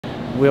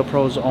Wheel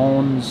Pros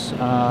owns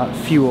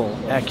Fuel,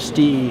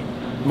 XD,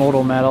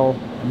 Moto Metal,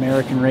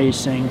 American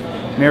Racing,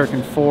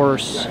 American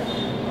Force,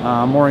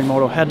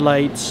 Morimoto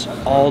Headlights,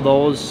 all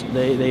those,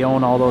 they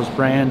own all those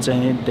brands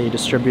and they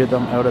distribute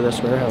them out of this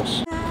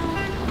warehouse.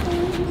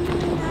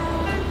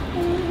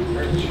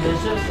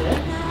 Is this it?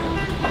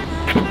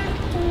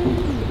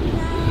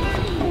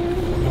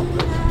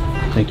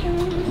 Thank you.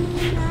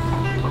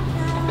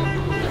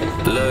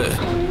 Look,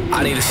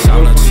 I need a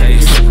show, no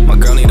chase. My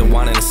girl need a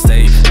one in the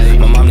state.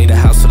 My mom need a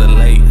house for the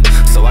late.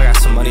 So I got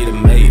some money to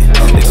make.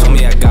 They told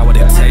me I got what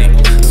it take.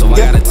 So I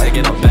gotta take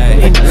it all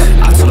back.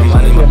 I told them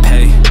I need my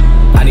pay.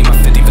 I need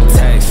my 50 for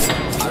tax.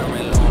 I don't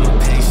really know my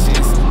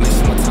patience.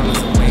 Missing my time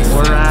is a waste.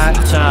 We're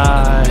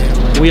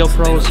at Wheel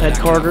Pros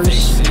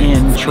headquarters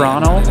in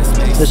Toronto.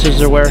 This is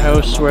their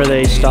warehouse where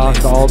they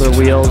stock all their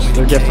wheels,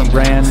 their different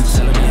brands.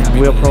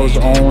 Wheel Pros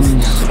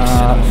owns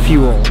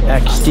Fuel,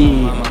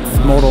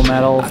 XD, Moto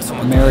Metal,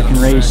 American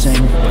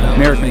Racing,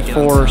 American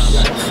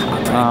Force,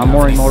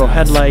 Morimoto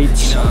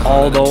Headlights,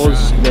 all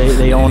those,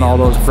 they own all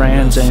those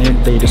brands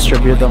and they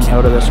distribute them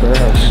out of this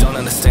warehouse. Don't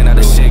understand how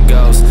this shit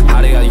goes.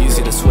 How they all use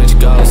it to switch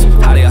goes.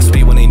 How they all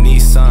speed when they need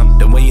some.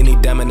 Then when you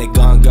need them and they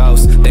gone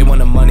goes. They want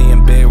the money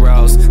in big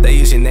rows. They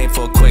use your name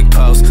for a quick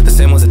post. The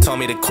same ones that told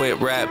me to quit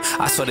rap.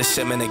 I saw the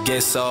shipment to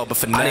get sold, but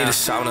for now I need a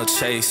show, no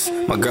chase.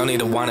 My girl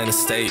need a one in the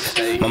state.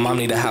 My mom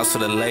need a house for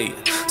the late.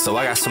 So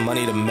I got some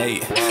money to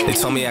make. They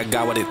told me I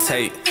got what it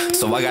take.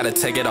 So I gotta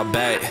take it all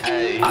back.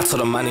 I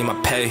told them I need my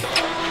pay.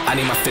 I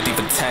need my 50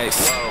 for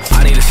tax.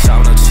 I need a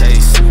show, no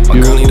chase. My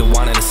girl need a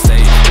one in the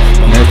state.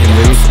 My mom need a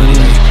house for the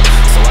late.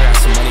 So I got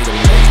some money to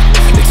make.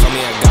 They told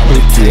me I got what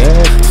it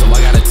take. So I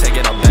gotta take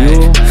it all back.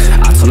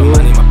 I told them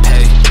I need my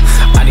pay.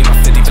 I need my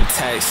 50 for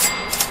tax.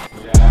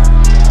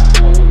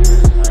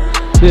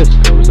 This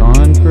goes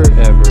on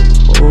forever.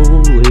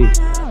 Holy.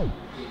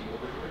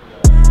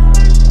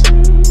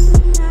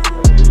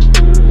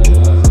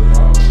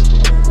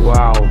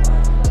 Wow.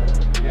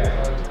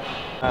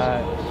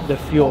 The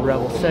Fuel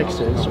Rebel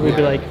 6s, we'd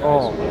be like,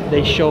 oh,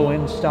 they show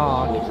in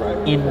stock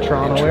in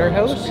Toronto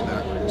warehouse.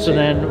 So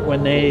then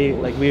when they,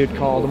 like, we would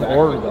call them,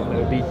 order them, it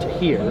would be to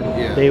here.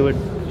 They would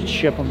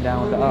ship them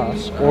down to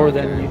us. Or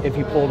then if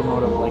you pulled them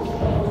out of like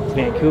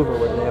Vancouver,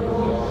 where they have a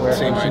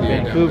warehouse in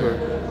Vancouver,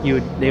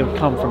 they would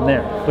come from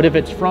there. But if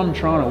it's from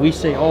Toronto, we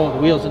say, oh, the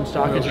wheel's in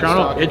stock in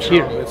Toronto, it's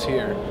here. It's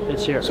here.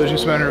 It's here. So it's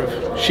just a matter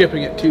of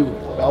shipping it to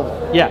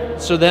Belleville. Yeah,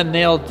 so then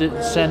they'll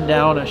send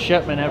down a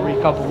shipment every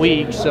couple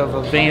weeks of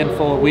a van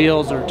full of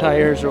wheels or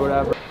tires or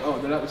whatever. Oh,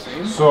 they're not the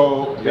same?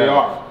 So they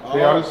are.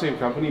 They are the same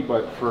company,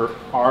 but for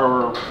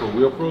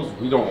Wheel Pros,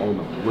 we don't own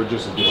them. We're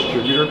just a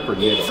distributor for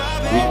NATO.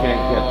 We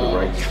can't get the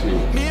rights to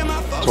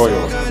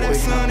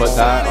Toyota. But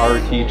that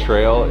RT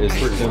trail is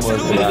similar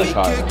to that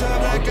tire.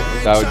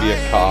 That would be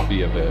a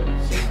copy of it.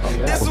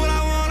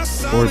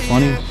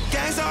 420.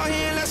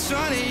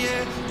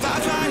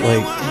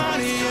 Like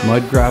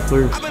mud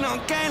grapplers.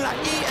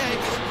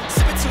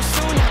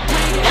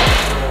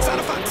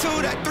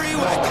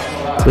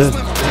 This.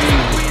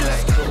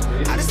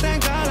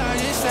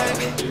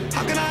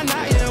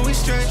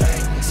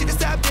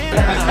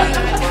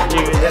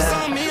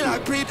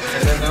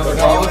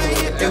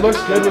 It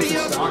looks good with the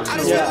stock.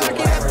 Yeah,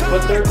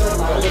 but they're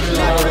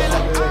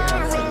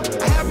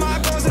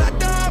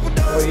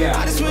oh yeah.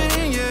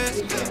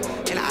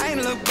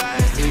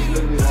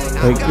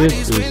 Like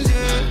this is.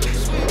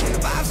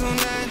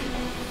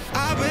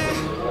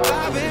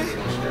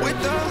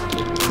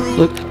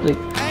 Look, like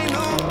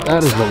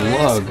that is a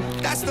lug.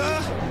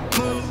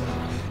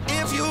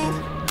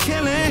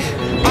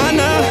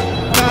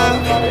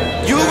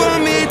 You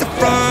gon' meet the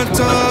front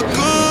door,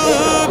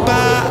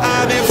 goodbye.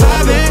 I've been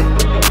vibing.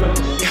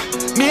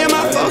 Me and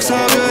my folks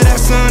all good, that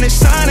sun is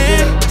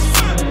shining.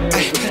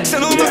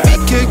 Still on my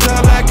feet, kicked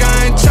up like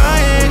I ain't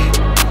trying.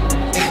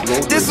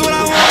 This is what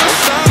I want to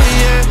show me,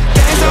 yeah.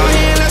 Gangs on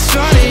here, let's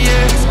run it,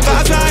 yeah.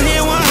 Vibes out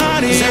here,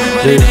 100,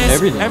 yeah. There's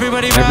everything. Every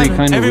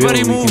kind of wheel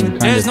we can kind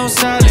There's no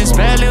silence,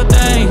 bad little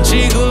thing.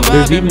 She go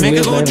vibing, make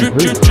it go drip,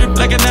 drip, drip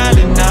like an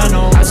island. I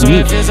know. I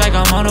swear it feels like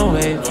I'm on a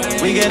wave.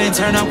 We getting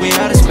turned up, we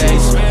out of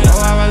space.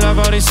 Oh, how I love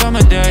all these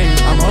summer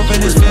days. I'm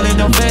hoping this feeling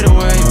don't fade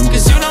away.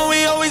 Cause you know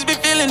we always be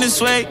feeling this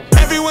way.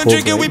 Everyone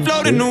drinking, we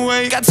floating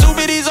away. Got two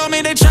biddies on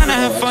me, they tryna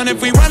have fun.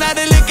 If we run out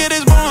of liquor,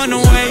 there's more on the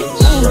way.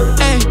 Ooh,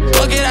 hey,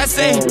 what can I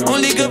say?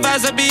 Only good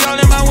vibes, I be all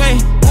in my way.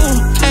 Ooh,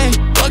 hey,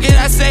 what can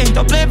I say?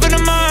 Don't play for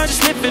tomorrow,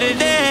 just live for the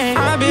day.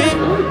 I've been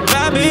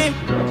vibing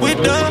with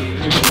the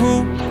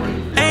crew.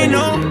 Ain't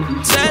no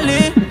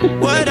telling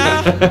what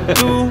I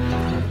do.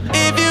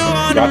 If you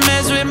wanna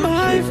mess with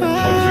my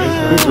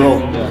vibe, you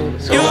gon'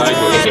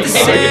 have to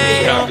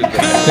say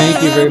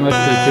Thank you very much for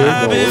the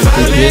tour.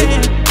 Appreciate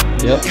it.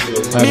 Yep. Have a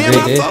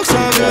great day.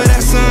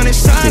 that sun is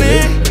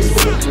shining.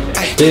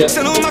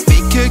 Still on my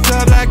feet, kicked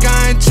up like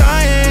I ain't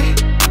trying.